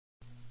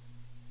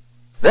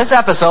This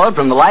episode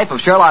from the life of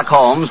Sherlock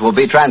Holmes will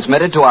be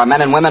transmitted to our men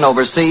and women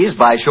overseas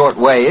by short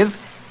wave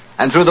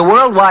and through the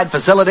worldwide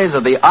facilities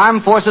of the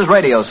Armed Forces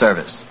Radio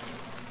Service.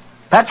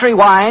 Petri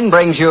Wine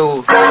brings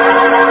you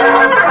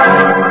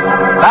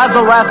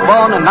Basil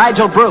Rathbone and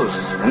Nigel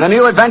Bruce in the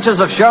new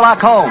adventures of Sherlock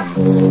Holmes.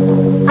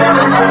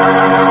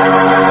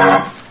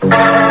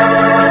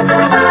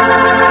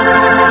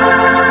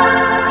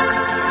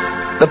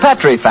 The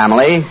Petri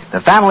family,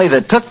 the family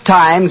that took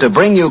time to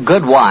bring you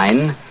good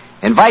wine,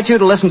 invite you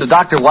to listen to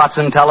Dr.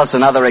 Watson tell us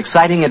another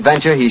exciting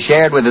adventure he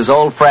shared with his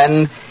old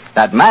friend,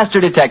 that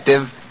master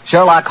detective,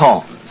 Sherlock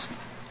Holmes.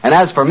 And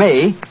as for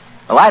me,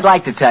 well, I'd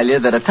like to tell you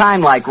that a time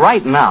like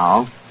right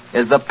now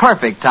is the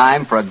perfect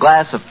time for a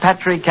glass of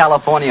Petri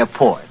California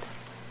port.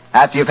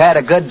 After you've had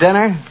a good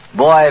dinner,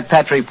 boy,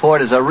 Petri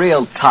port is a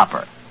real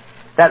topper.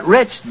 That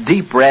rich,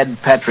 deep red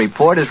Petri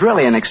port is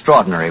really an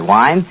extraordinary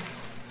wine.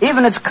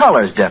 Even its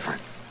color's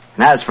different.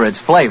 And as for its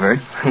flavor,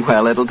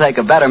 well, it'll take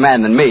a better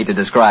man than me to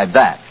describe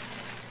that.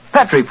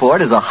 Petri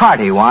port is a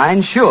hearty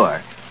wine, sure.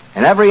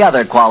 And every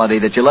other quality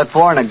that you look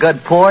for in a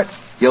good port,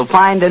 you'll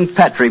find in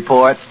Petri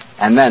port,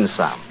 and then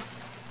some.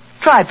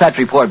 Try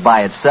Petri port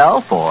by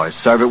itself, or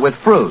serve it with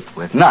fruit,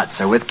 with nuts,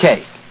 or with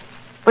cake.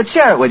 But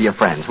share it with your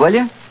friends, will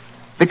you?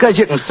 Because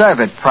you can serve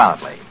it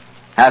proudly.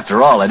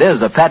 After all, it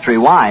is a Petri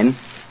wine,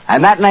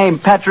 and that name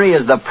Petri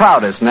is the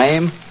proudest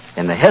name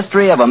in the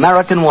history of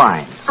American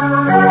wines.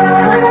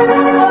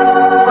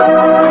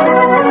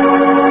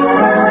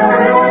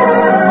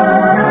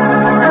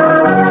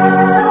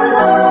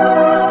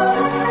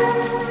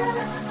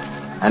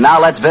 And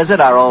now let's visit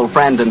our old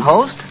friend and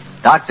host,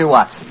 Dr.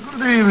 Watson.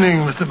 Good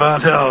evening, Mr.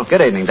 Bartell.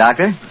 Good evening,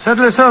 Doctor.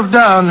 Settle yourself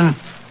down and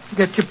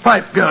get your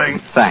pipe going.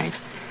 Thanks.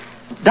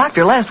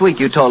 Doctor, last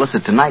week you told us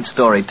that tonight's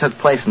story took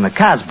place in the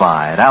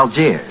Casbah at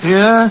Algiers.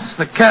 Yes,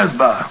 the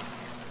Casbah.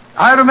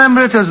 I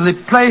remember it as the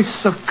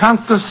place of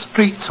countless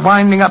streets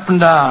winding up and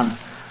down,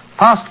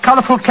 past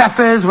colourful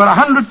cafes where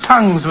 100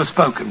 tongues were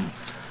spoken,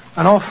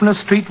 and often a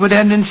street would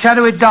end in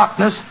shadowy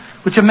darkness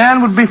which a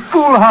man would be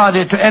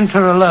foolhardy to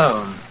enter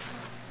alone.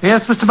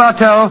 Yes, Mr.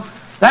 Bartell,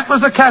 that was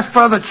the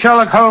Casbah that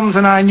Sherlock Holmes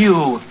and I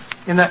knew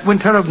in that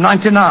winter of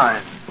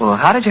 '99. Well,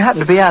 how did you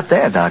happen to be out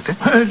there, Doctor?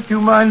 Do you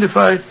mind if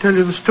I tell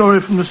you the story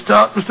from the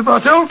start, Mr.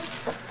 Bartell?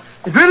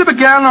 It really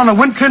began on a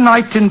wintry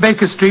night in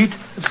Baker Street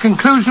at the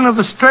conclusion of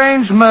the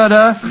strange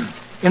murder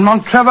in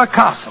Montrevor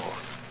Castle.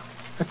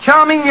 A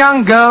charming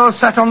young girl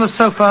sat on the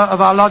sofa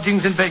of our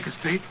lodgings in Baker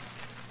Street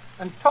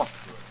and talked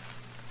to us.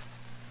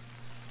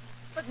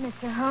 But,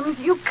 Mr. Holmes,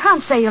 you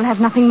can't say you'll have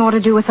nothing more to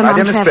do with the My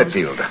dear Montrevors.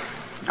 Miss Fretfield,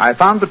 I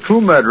found the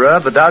true murderer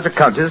of the Dowager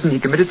Countess and he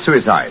committed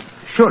suicide.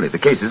 Surely the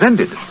case is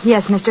ended.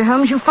 Yes, Mr.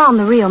 Holmes, you found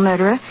the real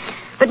murderer.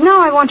 But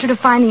now I want you to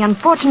find the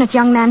unfortunate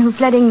young man who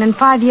fled England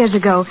 5 years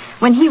ago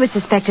when he was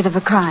suspected of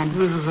a crime.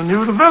 This is a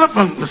new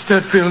development, Miss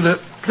Fretfield.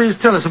 Please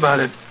tell us about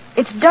it.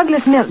 It's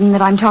Douglas Milton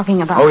that I'm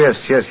talking about. Oh,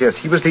 yes.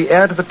 He was the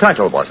heir to the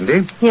title, wasn't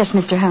he? Yes,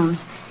 Mr.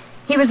 Holmes.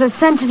 He was a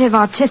sensitive,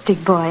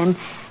 artistic boy,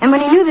 and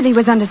when he knew that he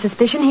was under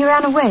suspicion, he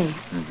ran away.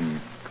 Mm-hmm.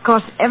 Of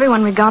course,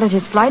 everyone regarded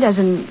his flight as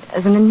an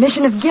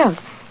admission of guilt.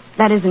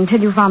 That is, until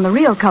you found the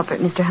real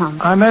culprit, Mr. Holmes.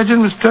 I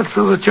imagine, Miss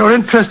Fretfield, that your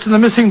interest in the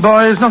missing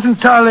boy is not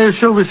entirely,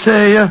 shall we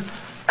say,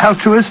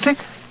 altruistic?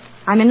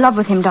 I'm in love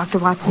with him, Dr.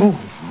 Watson.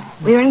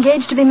 Oh. We were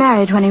engaged to be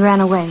married when he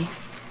ran away.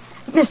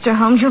 Mr.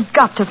 Holmes, you've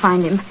got to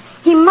find him.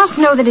 He must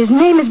know that his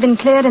name has been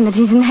cleared and that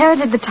he's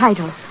inherited the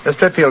title. Miss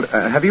Fretfield,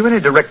 have you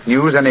any direct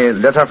news, any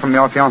letter from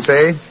your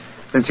fiancé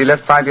since he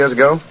left 5 years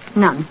ago?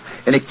 None.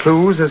 Any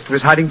clues as to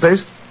his hiding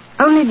place?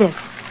 Only this.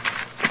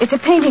 It's a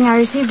painting I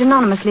received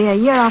anonymously a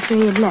year after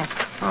he had left.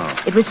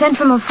 Oh. It was sent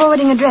from a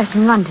forwarding address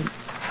in London.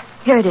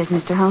 Here it is,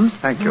 Mr. Holmes.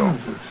 Thank you.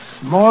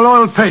 Small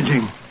oil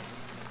painting.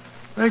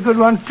 Very good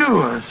one,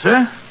 too,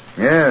 sir.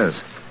 Yes.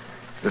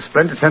 His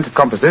splendid sense of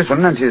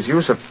composition and his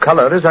use of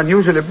color is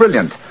unusually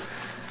brilliant.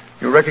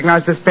 You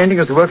recognize this painting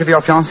as the work of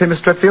your fiancé,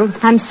 Miss Fretfield?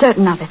 I'm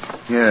certain of it.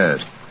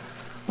 Yes.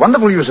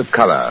 Wonderful use of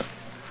color.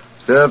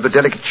 Observe the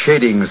delicate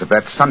shadings of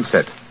that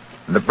sunset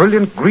and the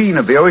brilliant green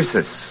of the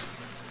oasis.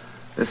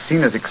 This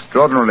scene is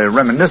extraordinarily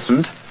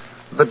reminiscent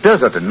of the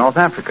desert in North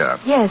Africa.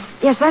 Yes,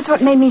 that's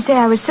what made me say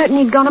I was certain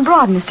he'd gone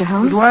abroad, Mr.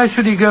 Holmes. But why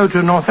should he go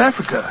to North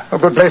Africa? A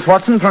good place,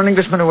 Watson, for an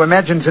Englishman who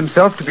imagines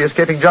himself to be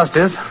escaping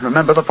justice.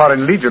 Remember, the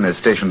Foreign Legion is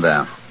stationed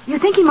there. You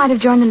think he might have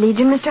joined the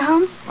Legion, Mr.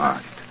 Holmes?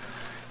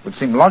 It would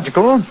seem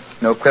logical.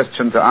 No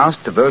questions are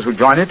asked of those who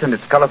join it, and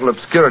its colorful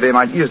obscurity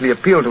might easily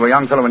appeal to a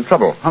young fellow in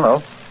trouble. Hello.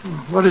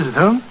 What is it,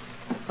 Holmes?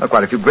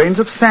 Quite a few grains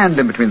of sand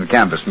in between the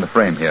canvas and the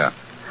frame here.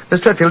 Miss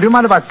Fretfield, do you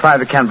mind if I pry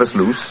the canvas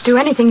loose? Do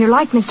anything you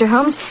like, Mr.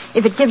 Holmes,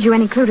 if it gives you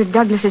any clue to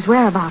Douglas's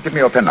whereabouts. Give me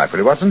your penknife, will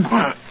you, Watson?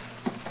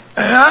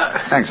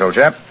 Yeah? Thanks, old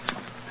chap.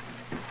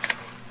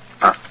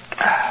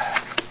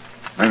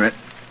 Wait a minute.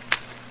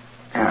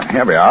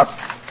 Here we are.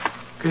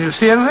 Can you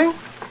see anything?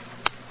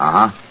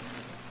 Uh-huh.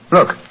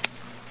 Look.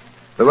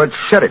 The word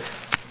sheriff.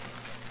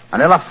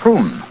 And Ella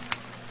Froon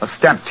are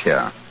stamped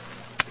here.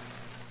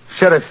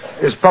 Sheriff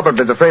is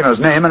probably the framer's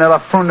name, and Ella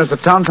Froon is a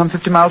town some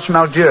 50 miles from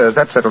Algiers.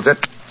 That settles it.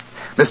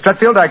 Miss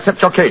Fretfield, I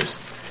accept your case.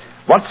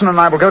 Watson and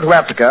I will go to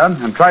Africa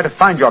and try to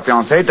find your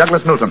fiancé,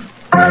 Douglas Milton.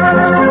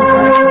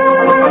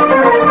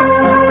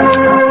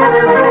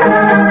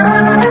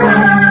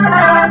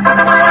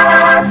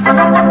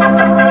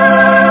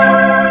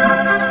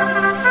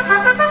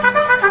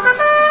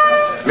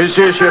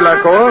 Monsieur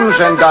Sherlock Holmes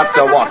and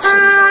Dr. Watson.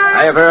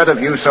 I have heard of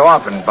you so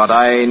often, but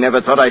I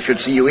never thought I should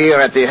see you here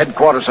at the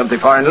headquarters of the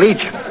Foreign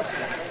Legion.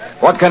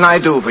 What can I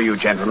do for you,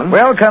 gentlemen?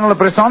 Well, Colonel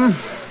Brisson,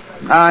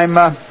 I'm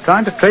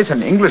trying to trace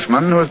an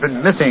Englishman who has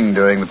been missing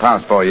during the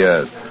past 4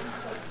 years.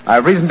 I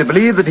have reason to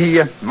believe that he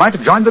might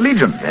have joined the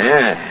Legion.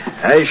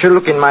 Yeah, I shall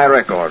look in my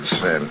records.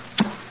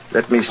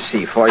 Let me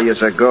see. 4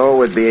 years ago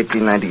would be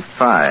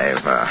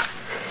 1895.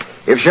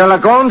 If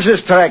Sherlock Holmes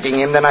is tracking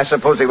him, then I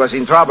suppose he was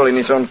in trouble in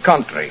his own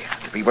country.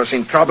 If he was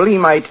in trouble, he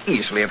might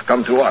easily have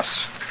come to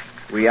us.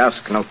 We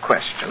ask no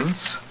questions.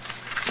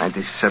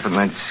 97,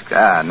 96,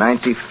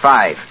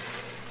 95.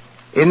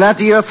 In that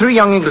year, 3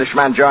 young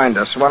Englishmen joined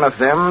us. One of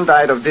them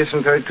died of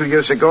dysentery 2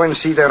 years ago in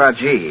Sidi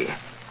Raji.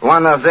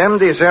 One of them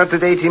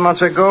deserted 18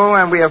 months ago,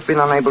 and we have been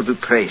unable to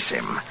trace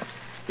him.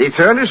 The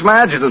third is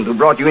my adjutant who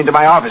brought you into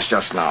my office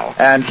just now.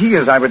 And he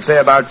is, I would say,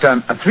 about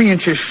 3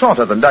 inches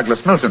shorter than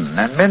Douglas Milton.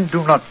 And men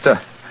do not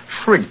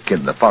shrink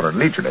in the Foreign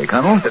Legion, eh,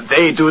 Colonel?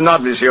 They do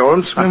not, Monsieur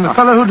Holmes. And the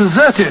fellow who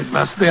deserted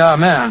must be our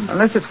man.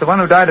 Unless it's the one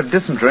who died of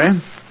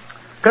dysentery.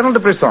 Colonel de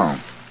Brisson,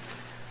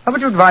 how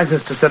would you advise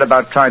us to set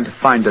about trying to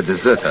find a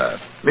deserter?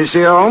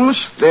 Monsieur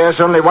Holmes,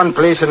 there's only one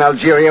place in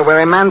Algeria where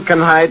a man can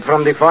hide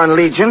from the Foreign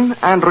Legion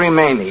and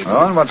remain hidden.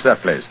 Oh, and what's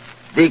that place?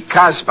 The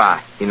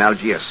Casbah in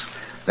Algiers.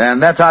 Then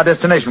that's our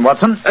destination,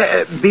 Watson.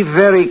 Be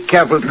very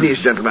careful, please,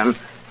 gentlemen.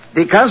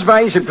 The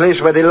Casbah is a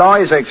place where the law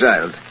is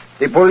exiled.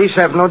 The police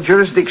have no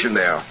jurisdiction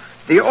there.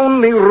 The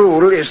only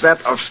rule is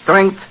that of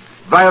strength,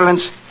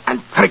 violence,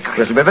 and trickery.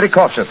 We shall be very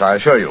cautious, I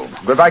assure you.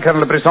 Goodbye,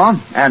 Colonel Brisson,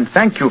 and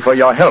thank you for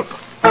your help.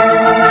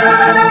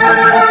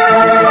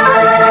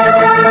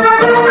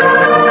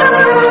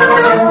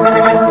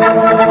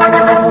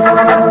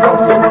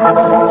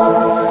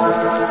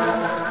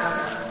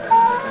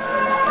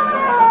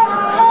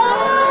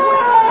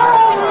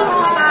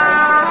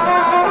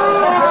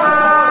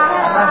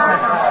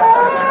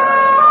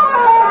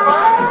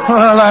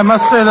 Well, I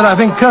must say that I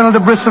think Colonel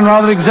de Brisson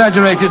rather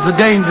exaggerated the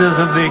dangers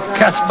of the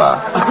Casbah.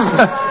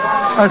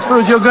 I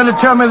suppose you're going to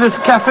tell me this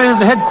cafe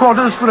is the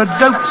headquarters for a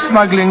dope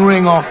smuggling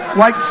ring or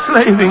white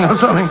slaving or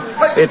something.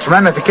 Its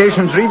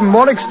ramifications are even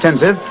more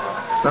extensive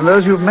than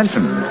those you've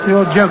mentioned.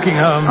 You're joking,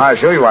 Holmes. I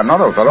assure you I'm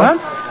not, old fellow.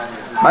 What?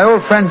 My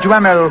old friend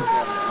Duhamel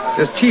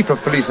is chief of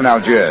police in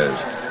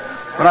Algiers.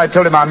 When I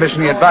told him our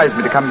mission, he advised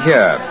me to come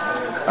here.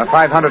 A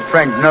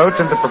 500-franc note,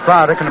 and the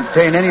proprietor can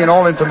obtain any and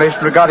all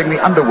information regarding the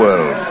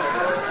underworld.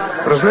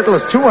 For as little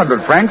as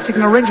 200 francs, he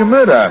can arrange a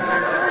murder.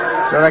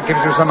 So that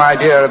gives you some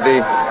idea of the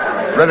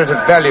relative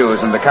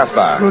values in the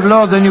Casbah. Good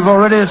Lord, then you've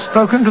already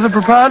spoken to the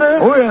proprietor?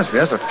 Oh,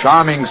 yes, a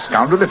charming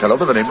scoundrelly fellow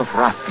by the name of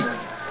Rafi.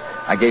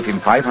 I gave him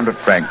 500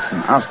 francs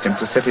and asked him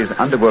to set his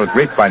underworld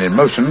grapevine in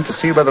motion to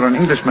see whether an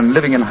Englishman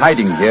living and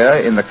hiding here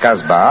in the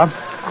Casbah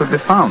could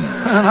be found.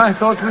 And I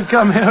thought we'd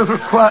come here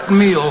for a quiet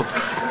meal.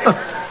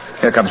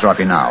 Here comes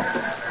Rafi now.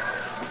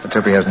 Let's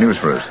hope he has news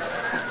for us.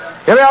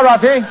 Here we are,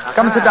 Rafi.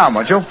 Come and sit down,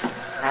 won't you?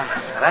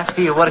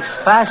 Rafi works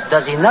fast,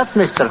 does he not,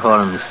 Mr.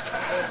 Holmes?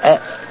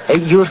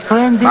 Your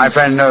friend is... My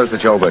friend knows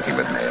that you're working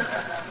with me.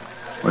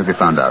 What have you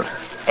found out?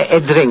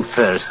 A drink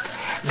first.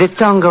 The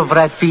tongue of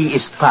Rafi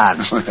is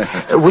parched.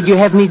 Would you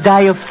have me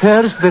die of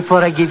thirst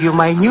before I give you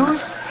my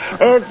news?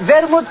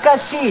 Vermouth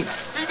cassis.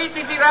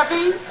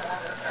 Rafi?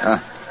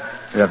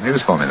 You have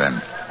news for me,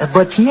 then?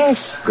 But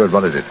yes. Good,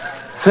 what is it?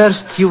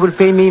 First, you will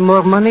pay me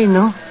more money,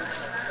 no?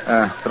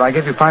 But I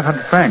gave you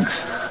 500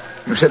 francs.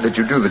 You said that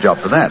you'd do the job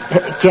for that.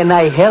 Can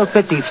I help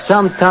it if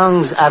some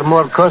tongues are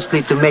more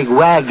costly to make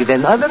wag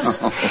than others?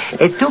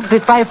 It took the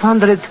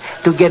 500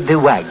 to get the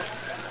wag.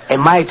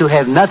 Am I to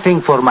have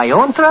nothing for my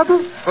own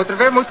trouble? Votre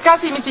vermouth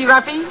cassis, Monsieur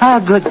Rafi?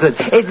 Good.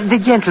 The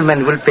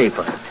gentleman will pay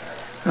for it.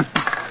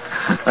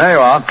 There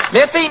you are.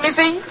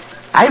 Merci.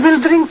 I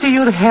will drink to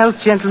your health,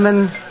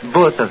 gentlemen,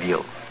 both of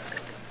you.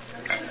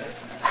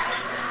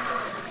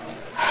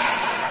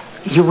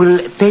 You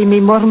will pay me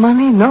more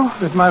money, no?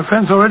 But my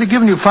friend's already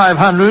given you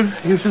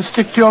 500. You should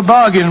stick to your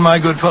bargain, my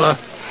good fellow.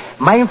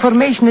 My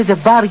information is a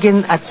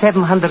bargain at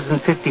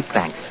 750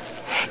 francs.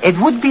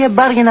 It would be a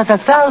bargain at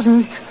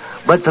 1,000,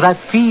 but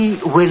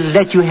Rafi will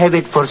let you have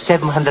it for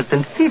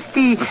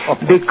 750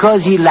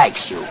 because he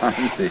likes you.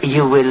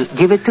 You will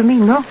give it to me,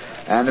 no?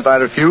 And if I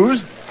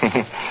refuse?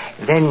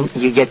 Then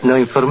you get no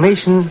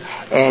information,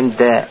 and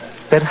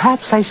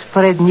perhaps I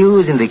spread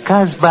news in the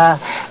Casbah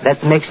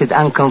that makes it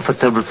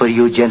uncomfortable for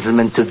you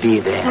gentlemen to be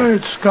there.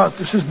 Wait, Scott,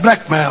 this is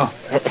blackmail.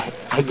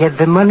 I get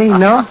the money,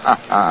 no?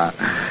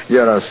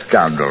 You're a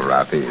scoundrel,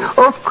 Rafi.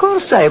 Of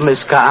course I'm a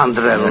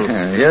scoundrel.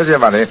 Here's your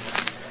money.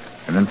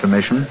 And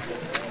information?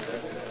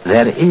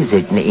 There is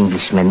an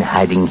Englishman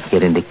hiding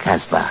here in the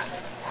Casbah.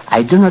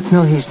 I do not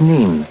know his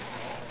name,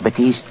 but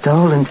he is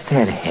tall and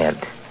fair-haired.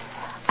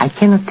 I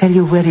cannot tell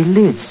you where he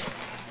lives,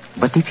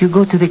 but if you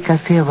go to the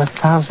cafe of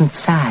 1,000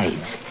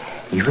 sides,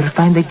 You will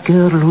find a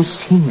girl who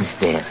sings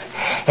there.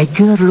 A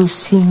girl who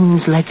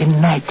sings like a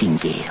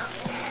nightingale.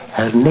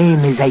 Her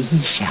name is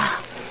Aisha,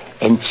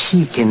 and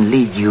she can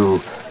lead you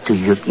to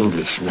your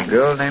Englishman. A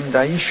girl named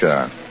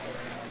Aisha.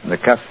 The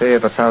Cafe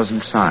of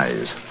 1,000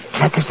 Sighs.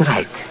 That is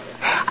right.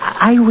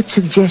 I would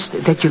suggest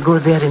that you go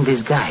there in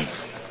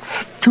disguise.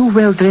 2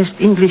 well-dressed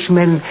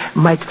Englishmen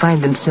might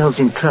find themselves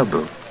in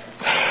trouble.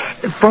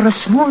 For a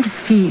small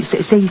fee,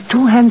 say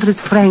 200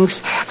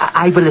 francs,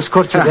 I will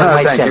escort you there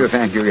myself.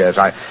 Thank you, yes.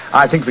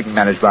 I think we can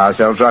manage by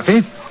ourselves,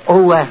 Rafi.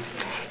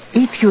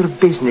 If your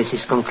business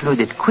is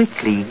concluded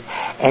quickly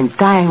and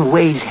time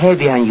weighs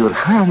heavy on your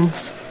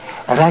hands,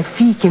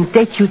 Rafi can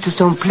take you to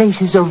some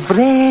places of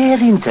rare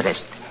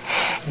interest.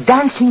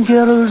 Dancing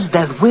girls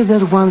that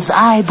wither one's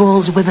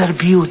eyeballs with their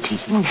beauty.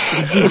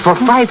 For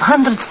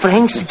 500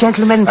 francs,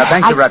 gentlemen...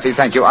 Thank you, Rafi,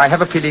 thank you. I have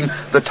a feeling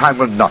the time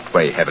will not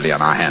weigh heavily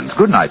on our hands.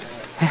 Good night.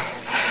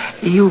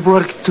 You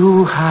work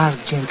too hard,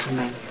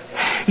 gentlemen.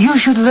 You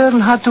should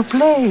learn how to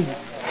play.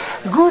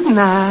 Good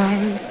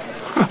night.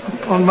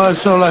 On my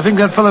soul, I think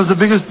that fellow's the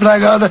biggest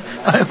blackguard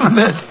I ever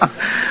met.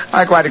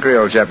 I quite agree,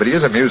 old chap, but he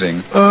is amusing.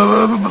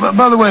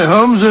 By the way,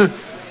 Holmes,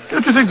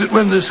 don't you think that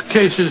when this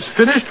case is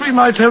finished, we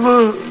might have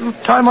a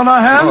time on our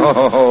hands?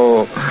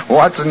 Oh,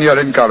 Watson, you're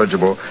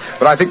incorrigible.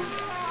 But I think...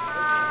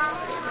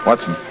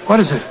 Watson. What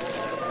is it?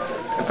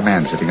 At the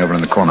man sitting over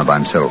in the corner by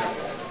himself.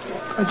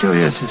 Oh, Joe,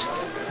 yes,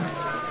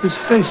 his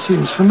face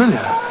seems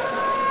familiar.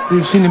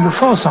 We've seen him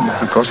before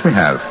somewhere. Of course we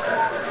have.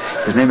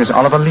 His name is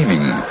Oliver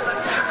Leeming.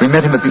 We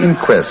met him at the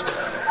inquest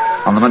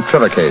on the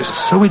Montrevor case.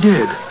 So we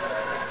did.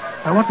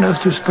 Now, what on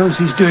earth do you suppose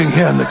he's doing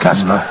here in the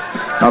Casbah?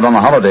 Not on a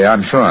holiday,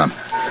 I'm sure.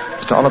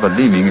 Mr. Oliver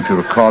Leeming, if you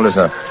recall, is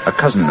a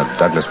cousin of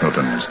Douglas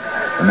Milton's,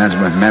 the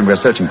man we're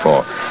searching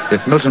for.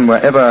 If Milton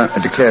were ever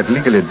declared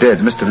legally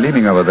dead, Mr.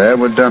 Leeming over there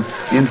would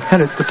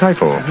inherit the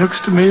title. It looks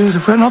to me as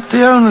if we're not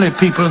the only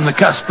people in the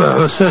Casbah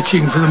who are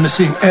searching for the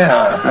missing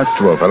heir. That's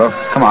true, old fellow.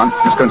 Come on,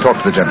 let's go and talk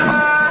to the gentleman.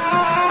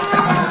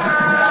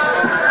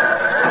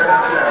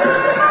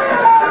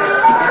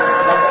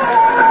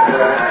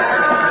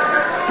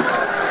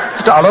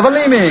 Mr. Oliver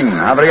Leeming,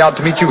 how very odd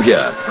to meet you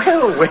here.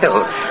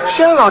 Well,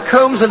 Sherlock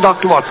Holmes and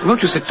Dr. Watson,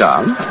 won't you sit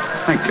down?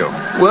 Thank you.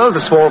 Well, it's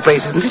a small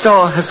place, isn't it?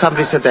 Or has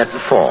somebody said that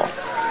before?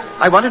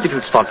 I wondered if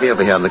you'd spot me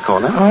over here in the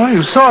corner. Oh,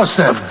 you saw us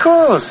then? Of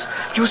course.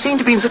 You seem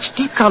to be in such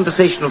deep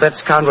conversation with that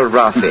scoundrel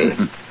Rafi.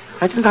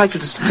 I didn't like to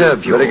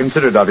disturb you. Very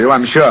considerate of you,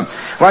 I'm sure.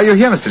 Why are you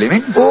here, Mr.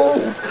 Leeming?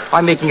 Oh,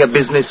 I'm making a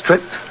business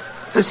trip.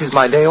 This is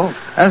my day off.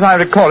 As I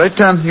recall it,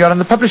 you're in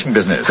the publishing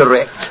business.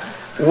 Correct.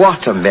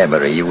 What a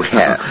memory you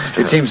have.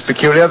 It seems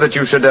peculiar that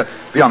you should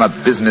be on a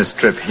business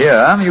trip here.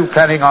 Are you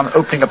planning on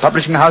opening a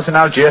publishing house in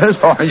Algiers,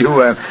 or are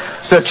you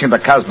searching the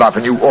Casbah for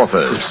new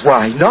authors?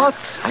 Why not?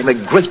 I'm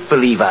a great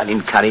believer in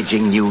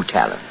encouraging new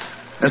talent.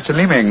 Mr.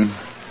 Leeming,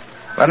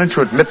 why don't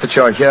you admit that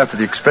you're here for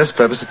the express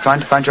purpose of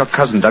trying to find your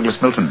cousin,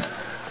 Douglas Milton?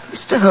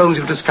 Mr. Holmes,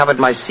 you've discovered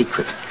my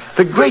secret.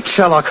 The great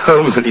Sherlock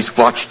Holmes and his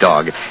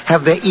watchdog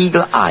have their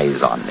eagle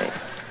eyes on me.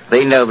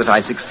 They know that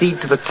I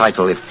succeed to the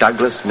title if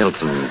Douglas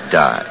Milton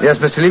dies. Yes,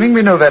 Mr. Leeming,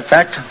 we know that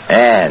fact.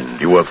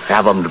 And you have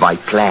fathomed my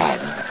plan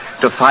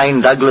to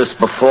find Douglas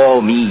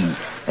before me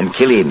and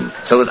kill him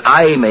so that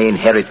I may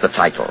inherit the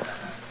title.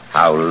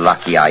 How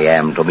lucky I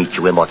am to meet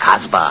you in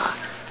Casbah,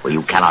 where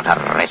you cannot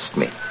arrest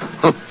me.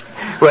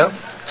 Well,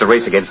 it's a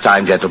race against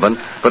time, gentlemen,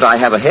 but I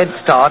have a head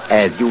start,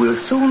 as you will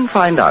soon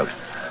find out.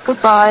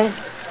 Goodbye,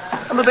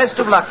 and the best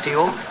of luck to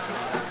you.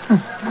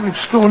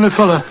 Extraordinary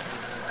fellow.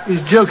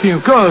 He's joking,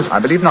 of course.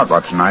 I believe not,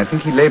 Watson. I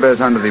think he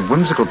labors under the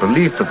whimsical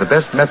belief that the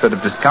best method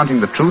of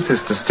discounting the truth is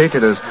to state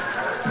it as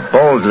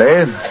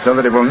boldly, so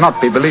that it will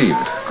not be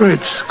believed. Great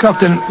Scott,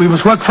 then we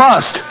must work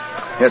fast.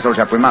 Yes, old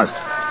chap, we must.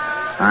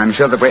 I'm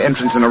sure that we're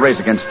entrants in a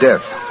race against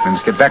death. We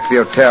must get back to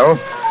the hotel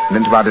and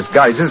into our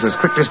disguises as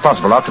quickly as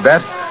possible. After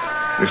that,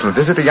 we shall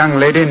visit a young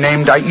lady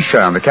named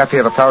Aisha in the Cafe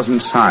of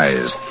 1,000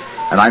 Sighs.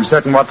 And I'm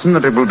certain, Watson,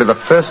 that it will be the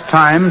first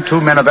time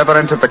 2 men have ever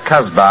entered the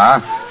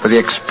Casbah for the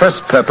express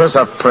purpose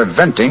of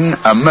preventing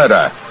a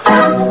murder.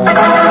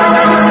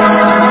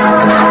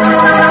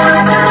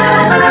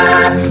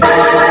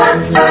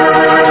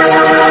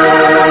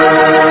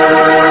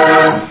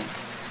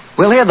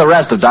 We'll hear the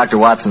rest of Dr.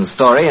 Watson's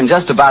story in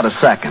just about a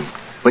second,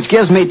 which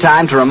gives me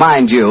time to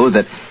remind you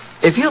that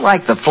if you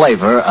like the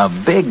flavor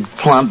of big,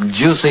 plump,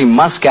 juicy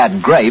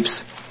Muscat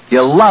grapes,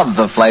 you'll love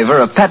the flavor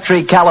of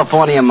Petri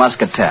California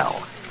Muscatel.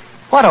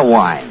 What a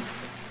wine.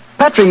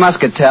 Petri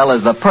Muscatel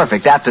is the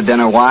perfect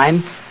after-dinner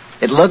wine.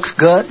 It looks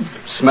good,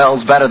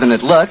 smells better than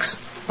it looks,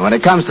 and when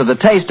it comes to the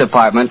taste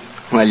department,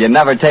 well, you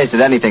never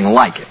tasted anything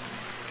like it.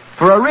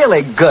 For a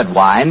really good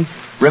wine,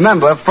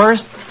 remember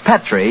first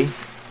Petri,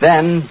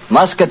 then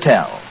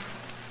Muscatel.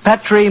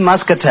 Petri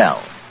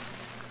Muscatel.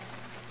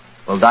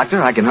 Well,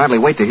 Doctor, I can hardly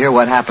wait to hear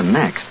what happened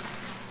next.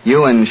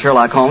 You and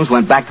Sherlock Holmes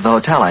went back to the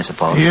hotel, I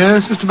suppose.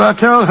 Yes, Mr.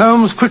 Bartell.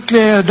 Holmes quickly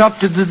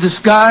adopted the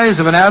disguise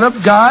of an Arab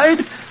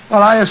guide,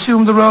 while I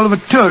assumed the role of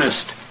a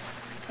tourist,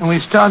 and we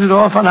started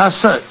off on our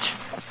search.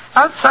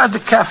 Outside the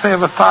Cafe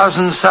of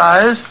 1,000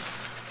 Sighs,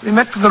 we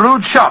met with a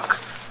rude shock.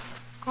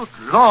 Good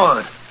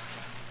Lord,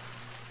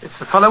 It's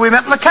the fellow we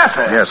met in the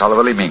cafe. Yes,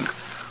 Oliver Leeming,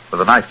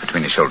 with a knife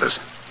between his shoulders.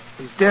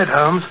 He's dead,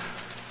 Holmes.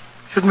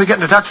 Shouldn't we get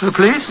into touch with the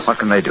police? What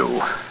can they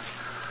do?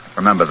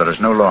 Remember, there is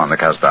no law in the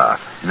Casbah.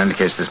 In any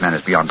case, this man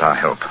is beyond our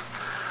help.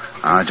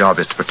 Our job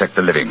is to protect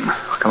the living.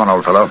 Come on,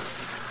 old fellow.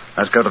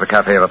 Let's go to the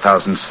Cafe of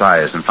 1,000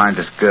 Sighs and find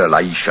this girl,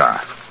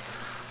 Aisha.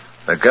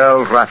 The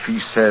girl, Rafi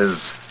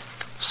says,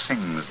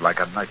 sings like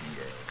a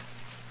nightingale.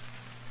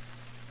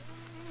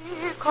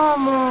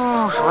 Comme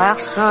mon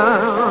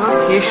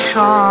oiseau qui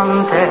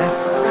chante,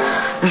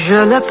 je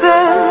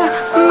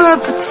l'appelle ma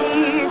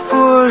petite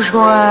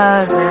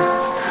bourgeoise,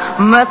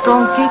 ma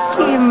ton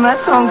kiki, ma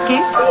ton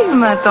kiki,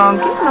 ma ton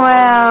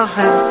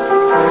kinoise.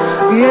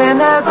 Il y en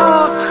a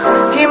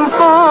d'autres qui me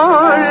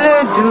font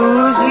le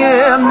doux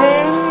yeux,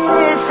 mais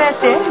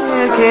c'est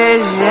elle que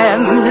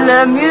j'aime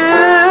le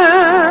mieux.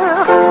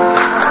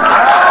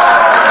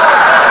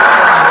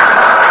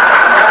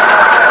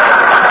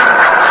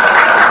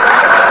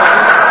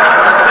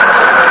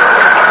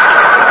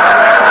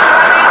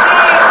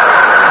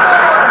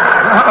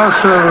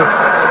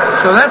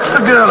 So that's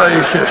the girl,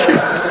 Aisha.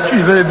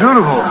 She's very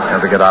beautiful.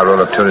 Don't forget our role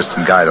of tourist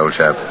and guide, old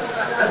chap.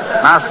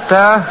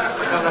 Master,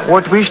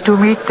 would wish to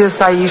meet this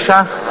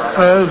Aisha?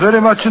 Very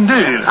much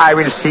indeed. I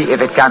will see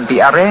if it can be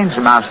arranged,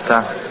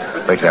 Master.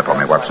 Wait here for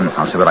me, Watson.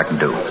 I'll see what I can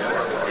do.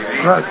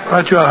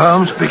 Right you are,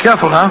 Holmes. Be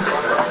careful now.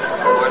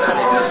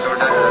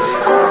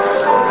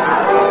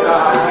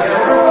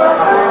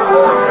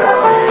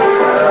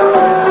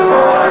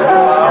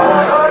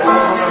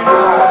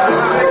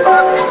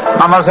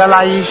 Mademoiselle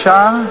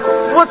Aisha?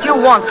 What you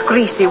want,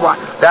 greasy one?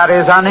 There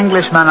is an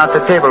Englishman at the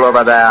table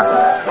over there.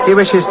 He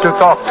wishes to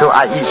talk to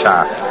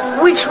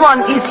Aisha. Which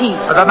one is he?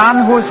 The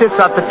man who sits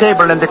at the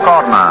table in the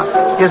corner.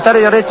 He is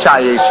very rich,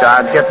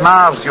 Aisha, and he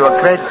admires you a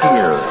great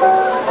deal.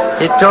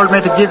 He told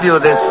me to give you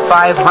this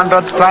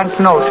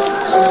 500-franc note.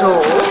 So?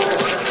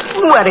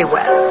 Very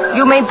well.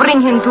 You may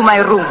bring him to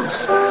my rooms.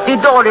 The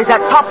door is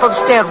at top of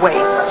stairway,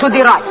 to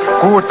the right.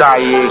 Good,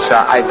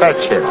 Aisha. I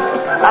fetch him.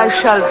 I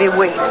shall be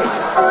waiting.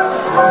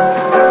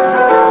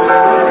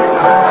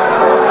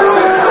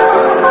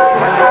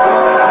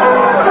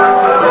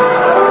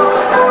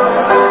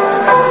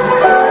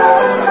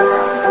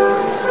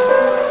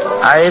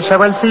 Aisha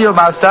will see you,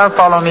 Master.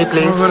 Follow me,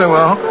 please. Oh, very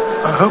well.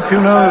 I hope you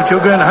know that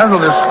you're going to handle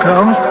this,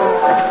 Holmes.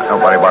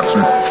 Don't worry,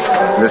 Watson.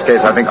 In this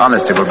case, I think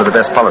honesty will be the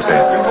best policy.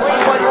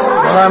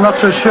 Well, I'm not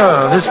so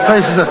sure. This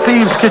place is a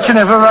thieves' kitchen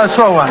if ever I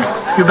saw one.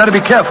 You'd better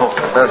be careful.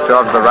 First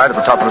door to the right at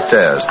the top of the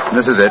stairs.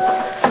 This is it.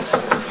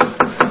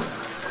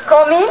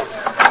 Come in.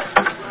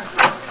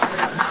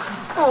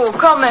 Oh,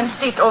 come and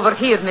sit over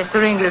here,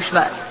 Mr.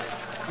 Englishman.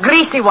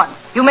 Greasy one,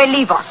 you may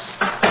leave us.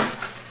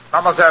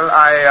 Mademoiselle,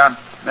 I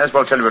may as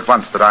well tell you at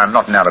once that I am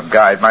not an Arab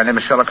guide. My name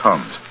is Sherlock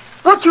Holmes.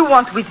 What you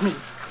want with me?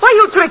 Why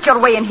you trick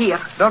your way in here?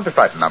 Don't be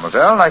frightened,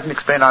 mademoiselle. I can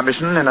explain our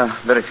mission in a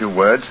very few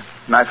words.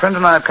 My friend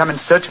and I have come in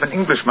search of an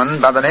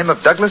Englishman by the name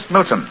of Douglas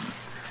Milton.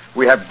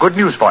 We have good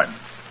news for him.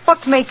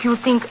 What make you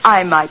think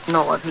I might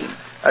know of him?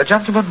 A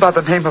gentleman by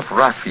the name of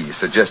Rafi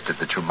suggested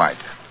that you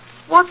might.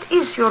 What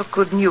is your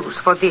good news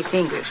for this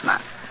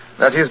Englishman?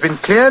 That he has been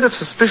cleared of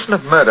suspicion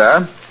of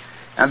murder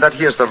and that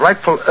he is the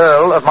rightful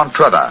Earl of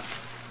Montrevor.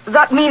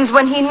 That means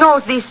when he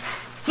knows this,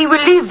 he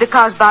will leave the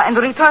Casbah and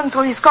return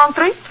to his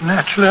country?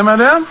 Naturally,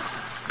 madame.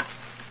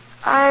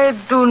 I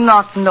do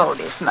not know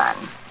this man.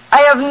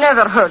 I have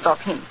never heard of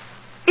him.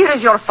 Here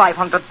is your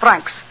 500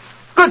 francs.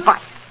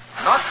 Goodbye.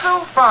 Not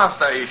so fast,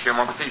 Aisha,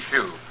 mon petit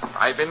chou.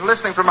 I've been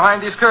listening from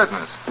behind these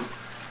curtains.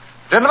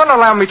 Gentlemen,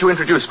 allow me to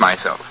introduce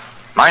myself.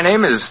 My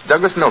name is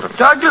Douglas Milton.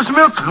 Douglas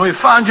Milton, we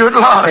found you at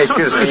last. It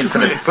gives me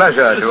infinite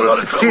pleasure to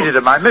have succeeded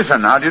in my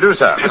mission. How do you do,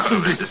 sir?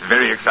 This is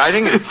very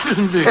exciting.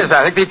 Yes,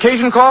 I think the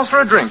occasion calls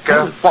for a drink.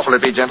 What will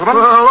it be, gentlemen?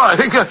 Well, I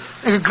think a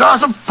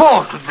glass of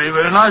port would be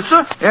very nice,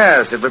 sir.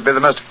 Yes, it would be the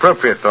most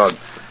appropriate for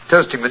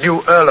toasting the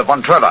new Earl of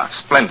Montrevor.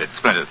 Splendid,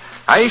 splendid.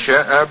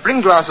 Aisha,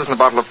 bring glasses and a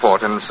bottle of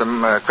port and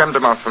some creme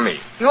de menthe for me.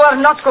 You are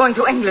not going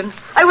to England.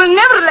 I will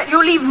never let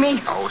you leave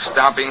me. Oh,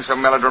 stop being so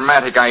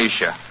melodramatic,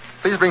 Aisha.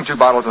 Please bring 2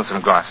 bottles and some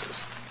glasses.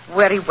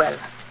 Very well.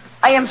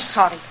 I am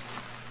sorry.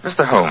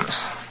 Mr. Holmes,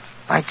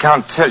 I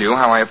can't tell you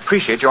how I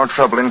appreciate your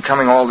trouble in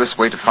coming all this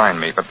way to find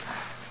me, but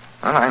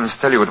well, I must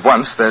tell you at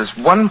once, there's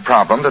one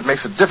problem that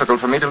makes it difficult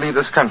for me to leave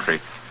this country.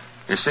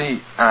 You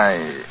see,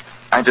 I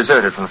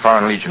deserted from the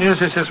Foreign Legion.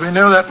 Yes, we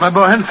know that, my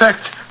boy. In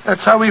fact,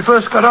 that's how we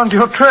first got onto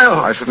your trail.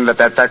 I shouldn't let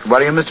that fact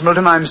worry you, Mr.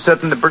 Milton. I'm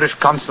certain the British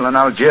consul in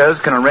Algiers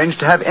can arrange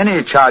to have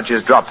any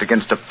charges dropped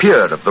against a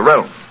peer of the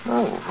realm.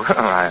 Oh, well,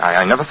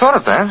 I never thought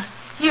of that.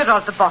 Here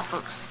are the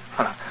bottles.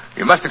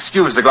 You must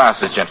excuse the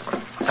glasses,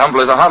 gentlemen.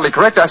 Tumblers are hardly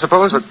correct, I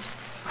suppose, but...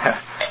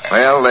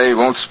 Well, they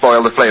won't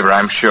spoil the flavor,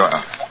 I'm sure.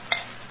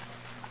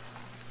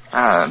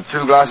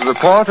 2 glasses of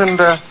port and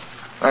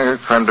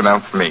creme de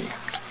menthe for me.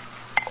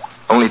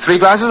 Only 3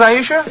 glasses,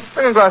 Aisha?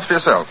 Bring a glass for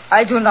yourself.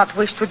 I do not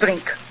wish to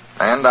drink.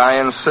 And I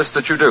insist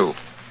that you do.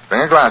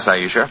 Bring a glass,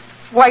 Aisha.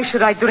 Why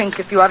should I drink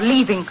if you are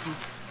leaving?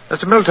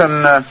 Mr.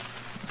 Milton,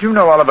 do you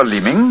know Oliver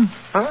Leeming?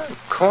 Of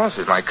course,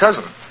 he's my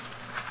cousin.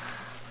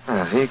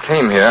 Yes, he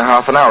came here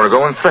half an hour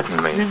ago and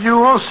threatened me. Did you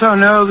also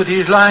know that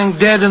he's lying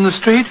dead in the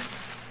street?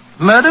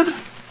 Murdered?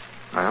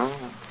 Well,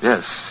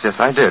 yes,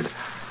 I did.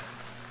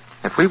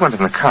 If we went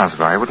in the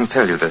Casbah, I wouldn't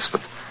tell you this,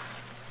 but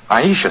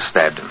Aisha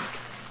stabbed him.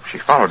 She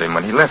followed him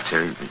when he left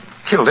here. He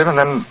killed him and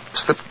then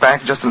slipped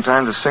back just in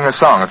time to sing a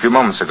song a few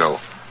moments ago.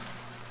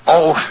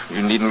 Oh,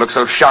 you needn't look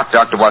so shocked,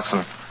 Dr.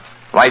 Watson.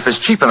 Life is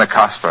cheap in the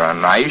Casbah,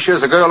 and Aisha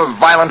is a girl of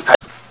violent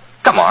passion.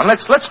 Come on,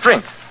 let's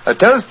drink. A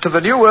toast to the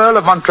new Earl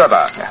of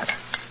Montrevor.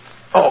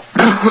 Oh,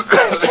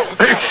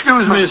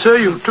 excuse me, sir.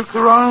 You took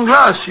the wrong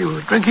glass. You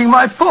were drinking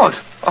my port.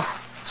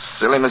 Oh,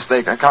 silly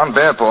mistake. I can't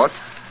bear port.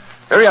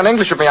 Very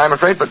un-English of me, I'm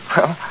afraid, but,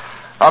 well,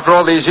 after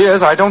all these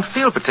years, I don't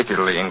feel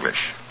particularly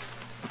English.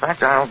 In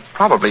fact, I'll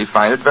probably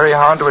find it very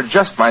hard to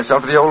adjust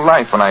myself to the old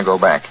life when I go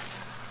back.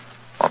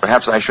 Or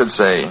perhaps I should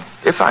say,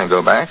 if I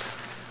go back.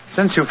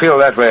 Since you feel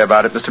that way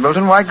about it, Mr.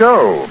 Milton, why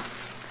go?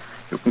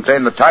 You can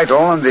claim the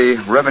title and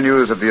the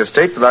revenues of the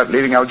estate without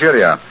leaving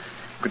Algeria.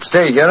 You could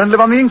stay here and live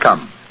on the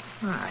income.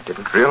 I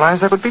didn't realize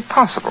that would be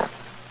possible.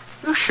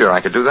 You sure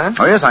I could do that?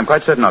 Oh, yes, I'm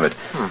quite certain of it.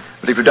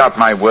 But if you doubt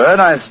my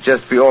word, I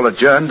suggest we all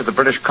adjourn to the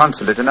British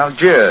consulate in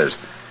Algiers.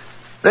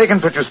 They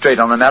can put you straight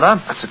on the matter.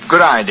 That's a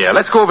good idea.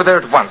 Let's go over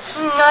there at once.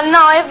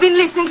 Now I've been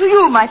listening to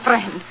you, my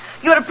friend.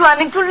 You're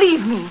planning to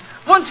leave me.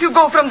 Once you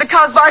go from the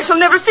Casbah, I shall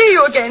never see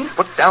you again.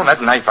 Put down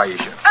that knife,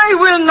 Aisha. I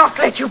will not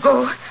let you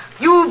go.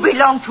 You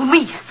belong to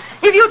me.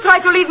 If you try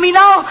to leave me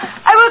now,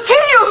 I will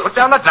kill you. Put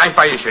down that knife,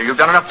 Aisha. You've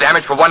done enough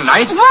damage for one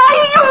night. Why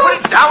you? Put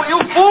it down,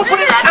 you fool. Put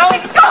it down.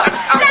 Let me go.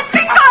 Let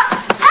me go.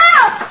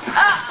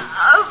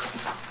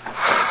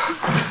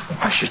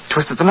 Why, she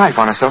twisted the knife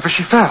on herself as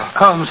she fell.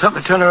 Holmes, help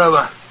me turn her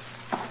over.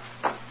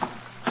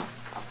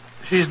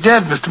 She's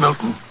dead, Mr.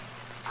 Milton.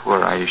 Poor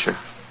Aisha.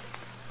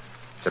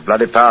 It's a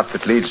bloody path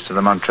that leads to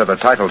the Montrevor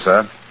title,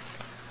 sir.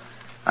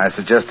 I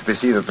suggest that we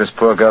see that this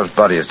poor girl's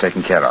body is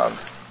taken care of.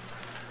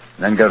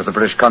 Then go to the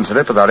British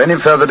consulate without any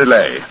further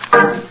delay.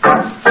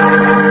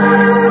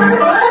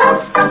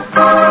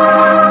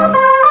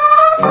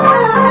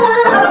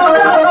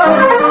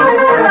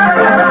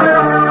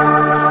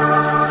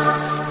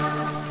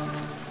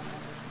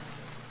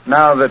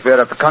 Now that we're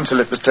at the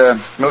consulate, Mr.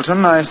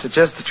 Milton, I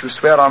suggest that you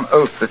swear on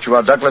oath that you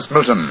are Douglas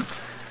Milton,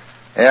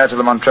 heir to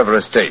the Montrevor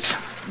estate.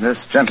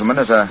 This gentleman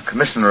is a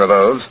commissioner of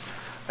oaths,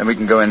 and we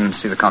can go in and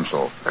see the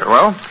consul. Very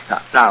well.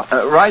 Now,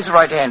 raise your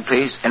right hand,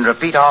 please, and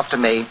repeat after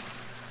me.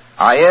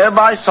 I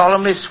hereby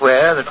solemnly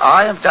swear that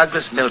I am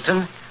Douglas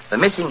Milton, the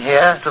missing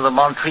heir to the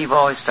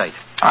Montrevor estate.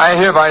 I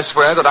hereby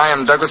swear that I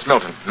am Douglas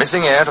Milton,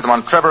 missing heir to the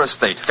Montrevor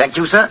estate. Thank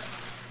you, sir.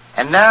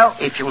 And now,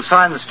 if you'll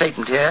sign the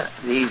statement here,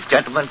 these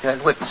gentlemen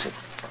can witness it.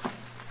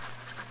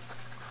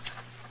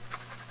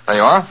 There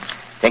you are.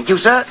 Thank you,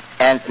 sir.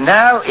 And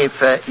now, if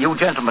you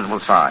gentlemen will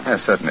sign.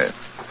 Yes, certainly.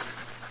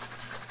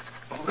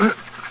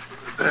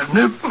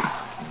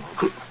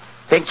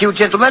 Thank you,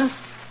 gentlemen.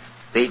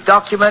 The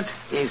document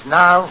is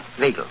now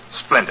legal.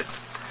 Splendid.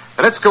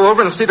 Now let's go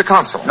over and see the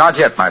consul. Not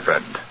yet, my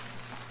friend.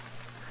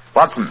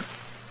 Watson,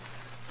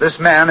 this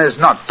man is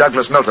not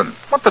Douglas Milton.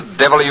 What the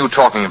devil are you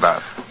talking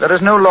about? There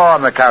is no law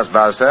in the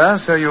Casbah, sir,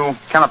 so you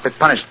cannot be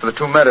punished for the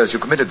 2 murders you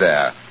committed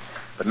there.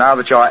 But now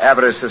that your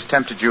avarice has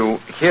tempted you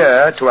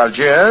here to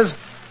Algiers,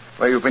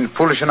 where you've been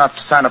foolish enough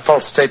to sign a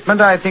false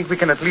statement, I think we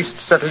can at least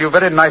settle you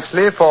very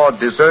nicely for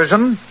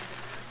desertion,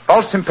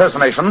 false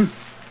impersonation,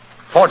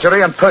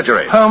 forgery, and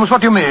perjury. Holmes,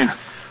 what do you mean?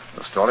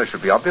 The story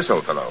should be obvious,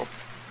 old fellow.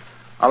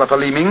 Oliver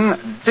Leeming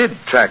did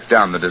track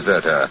down the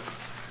deserter.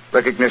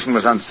 Recognition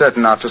was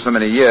uncertain after so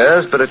many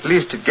years, but at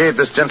least it gave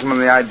this gentleman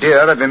the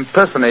idea of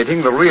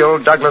impersonating the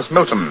real Douglas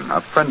Milton,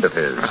 a friend of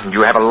his.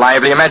 You have a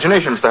lively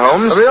imagination, Mr.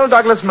 Holmes. The real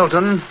Douglas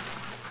Milton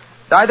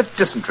died of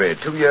dysentery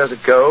 2 years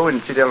ago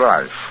in Sidi El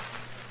Raj.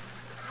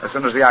 As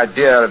soon as the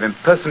idea of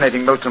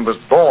impersonating Milton was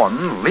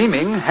born,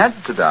 Leeming had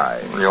to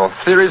die. Your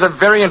theories are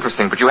very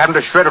interesting, but you haven't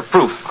a shred of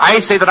proof. I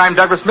say that I'm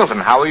Douglas Milton.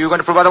 How are you going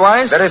to prove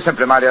otherwise? Very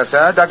simply, my dear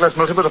sir. Douglas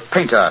Milton was a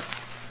painter.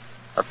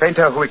 A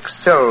painter who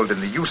excelled in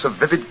the use of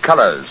vivid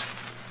colors.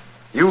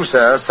 You,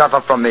 sir,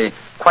 suffer from the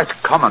quite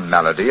common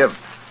malady of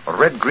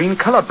red-green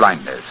color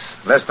blindness.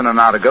 Less than an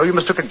hour ago, you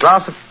mistook a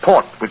glass of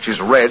port, which is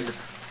red,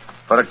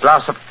 for a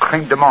glass of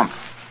creme de menthe,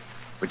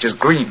 which is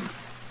green.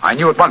 I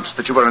knew at once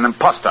that you were an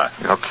imposter.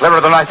 You're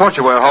cleverer than I thought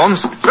you were,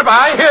 Holmes.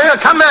 Goodbye. Here,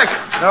 come back.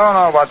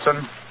 No,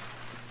 Watson.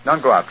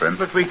 Don't go after him.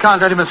 But we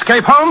can't let him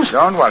escape, Holmes.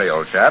 Don't worry,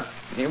 old chap.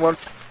 He won't.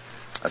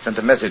 I sent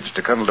a message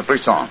to Colonel de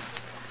Brisson.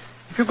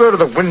 If you go to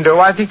the window,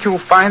 I think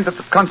you'll find that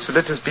the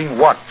consulate is being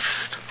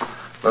watched.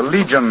 The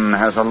Legion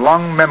has a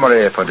long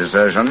memory for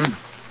desertion.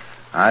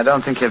 I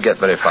don't think he'll get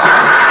very far.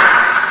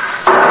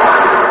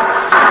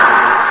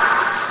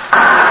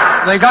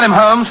 They got him,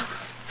 Holmes.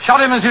 Shot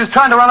him as he was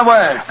trying to run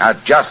away. A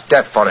just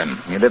death for him.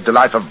 He lived a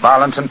life of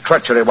violence and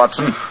treachery,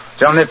 Watson.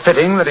 It's only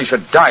fitting that he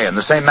should die in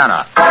the same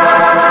manner.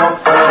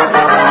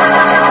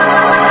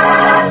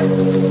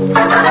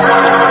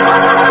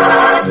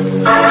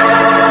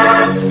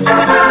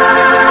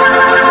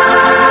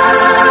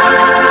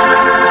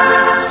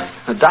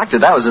 Doctor,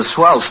 that was a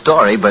swell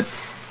story, but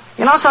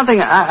You know something?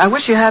 I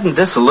wish you hadn't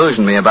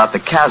disillusioned me about the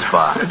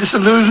Casbah.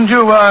 Disillusioned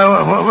you?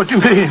 What do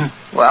you mean?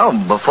 Well,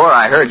 before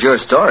I heard your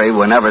story,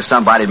 whenever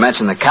somebody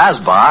mentioned the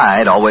Casbah,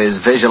 I'd always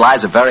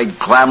visualize a very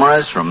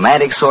glamorous,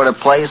 romantic sort of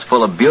place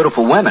full of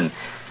beautiful women.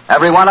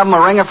 Every one of them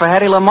a ringer for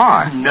Hedy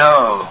Lamarr.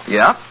 No.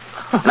 Yep.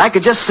 And I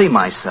could just see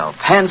myself,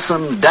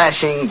 handsome,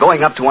 dashing,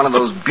 going up to one of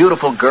those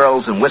beautiful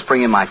girls and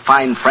whispering in my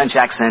fine French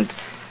accent,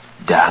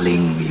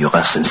 "Darling, you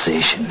are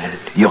sensational.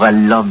 You are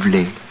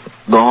lovely,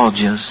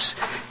 gorgeous.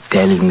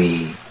 Tell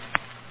me,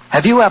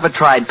 have you ever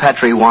tried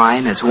Petri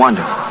wine? It's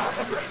wonderful."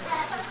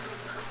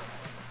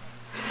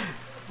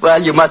 Well,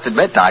 you must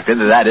admit, Doctor,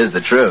 that is the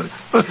truth.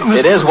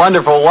 It is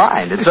wonderful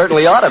wine. It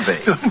certainly ought to be.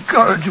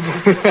 Incorrigible.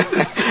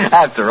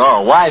 After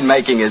all,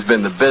 winemaking has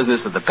been the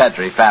business of the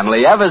Petri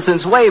family ever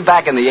since way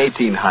back in the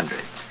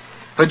 1800s.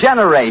 For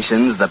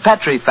generations, the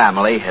Petri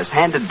family has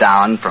handed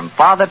down from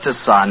father to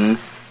son,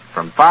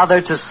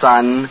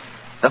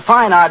 the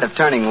fine art of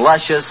turning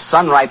luscious,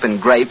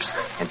 sun-ripened grapes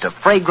into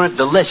fragrant,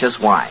 delicious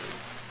wine.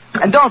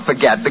 And don't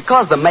forget,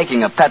 because the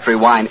making of Petri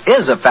wine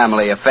is a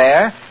family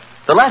affair,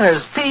 the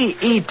letters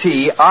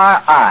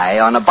P-E-T-R-I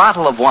on a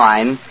bottle of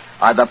wine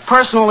are the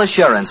personal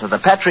assurance of the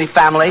Petri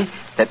family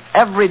that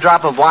every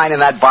drop of wine in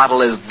that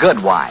bottle is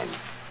good wine.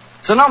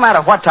 So no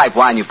matter what type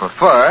wine you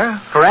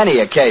prefer, for any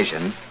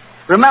occasion,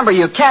 remember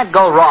you can't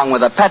go wrong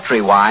with a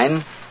Petri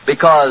wine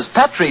because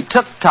Petri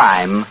took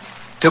time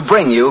to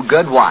bring you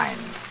good wine.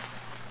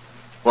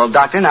 Well,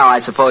 Doctor, now I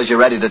suppose you're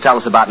ready to tell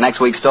us about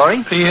next week's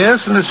story?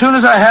 Yes, and as soon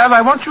as I have,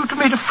 I want you to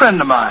meet a friend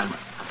of mine.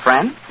 A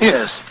friend?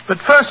 Yes, but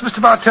first, Mr.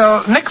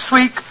 Bartell, next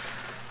week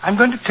I'm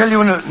going to tell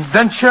you an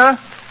adventure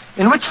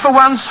in which for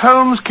once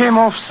Holmes came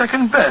off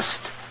second best.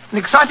 An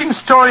exciting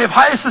story of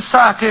high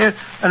society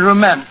and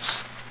romance.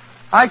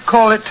 I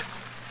call it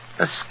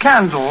A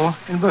Scandal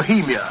in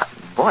Bohemia.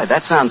 Boy,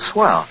 that sounds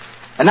swell.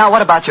 And now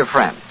what about your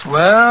friend?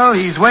 Well,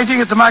 he's waiting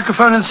at the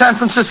microphone in San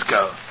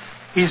Francisco.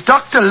 He's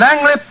Dr.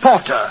 Langley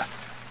Porter,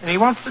 and he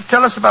wants to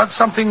tell us about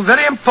something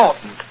very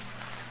important.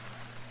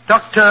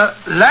 Dr.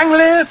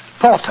 Langley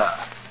Porter.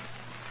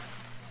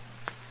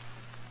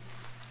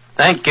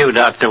 Thank you,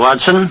 Dr.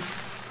 Watson.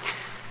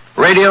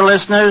 Radio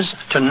listeners,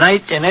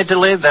 tonight in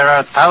Italy there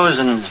are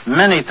thousands,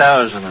 many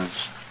thousands,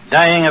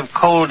 dying of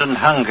cold and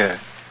hunger.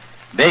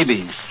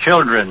 Babies,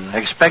 children,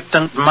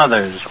 expectant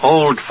mothers,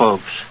 old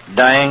folks,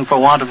 dying for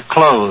want of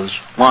clothes,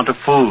 want of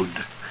food.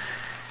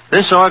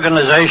 This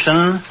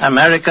organization,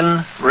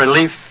 American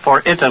Relief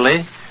for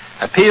Italy,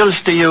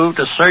 appeals to you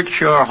to search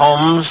your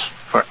homes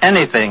for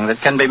anything that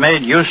can be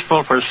made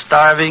useful for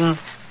starving,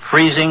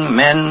 freezing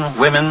men,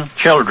 women,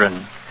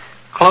 children.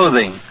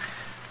 Clothing,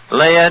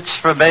 layettes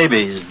for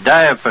babies,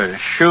 diapers,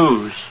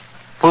 shoes,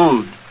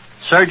 food,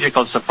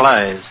 surgical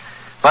supplies,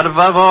 but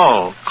above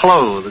all,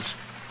 clothes,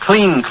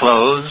 clean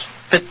clothes,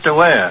 fit to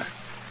wear.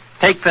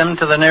 Take them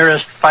to the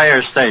nearest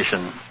fire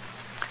station.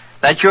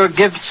 That your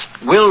gifts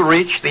will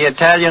reach the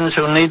Italians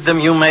who need them,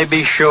 you may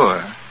be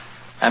sure.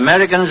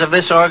 Americans of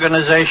this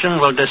organization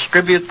will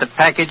distribute the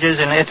packages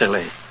in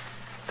Italy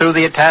through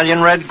the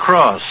Italian Red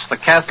Cross, the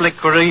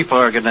Catholic Relief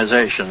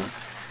Organization,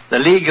 the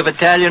League of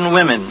Italian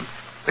Women,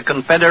 the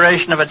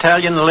Confederation of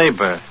Italian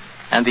Labor,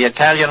 and the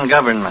Italian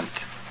government.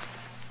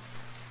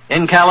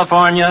 In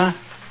California,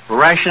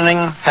 rationing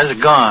has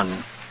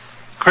gone.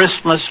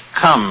 Christmas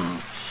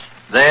comes.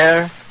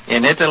 There,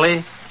 in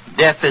Italy,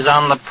 death is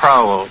on the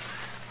prowl.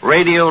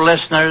 Radio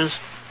listeners,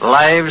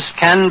 lives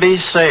can be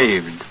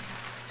saved.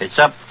 It's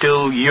up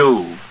to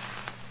you.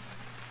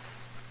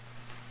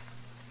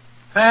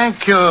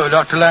 Thank you,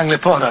 Dr. Langley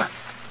Porter.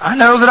 I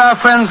know that our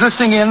friends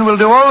listening in will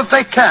do all that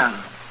they can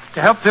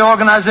to help the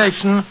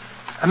organization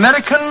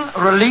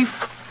American Relief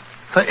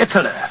for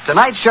Italy.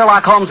 Tonight's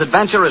Sherlock Holmes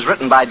adventure is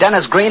written by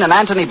Dennis Green and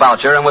Anthony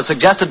Boucher and was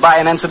suggested by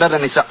an incident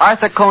in the Sir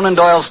Arthur Conan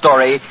Doyle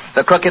story,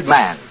 The Crooked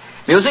Man.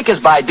 Music is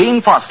by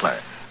Dean Fossler.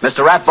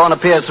 Mr. Rathbone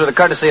appears through the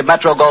courtesy of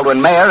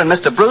Metro-Goldwyn-Mayer and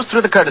Mr. Bruce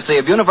through the courtesy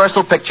of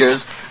Universal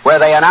Pictures, where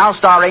they are now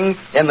starring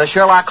in the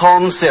Sherlock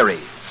Holmes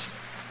series.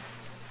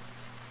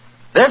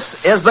 This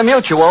is the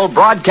Mutual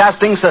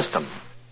Broadcasting System.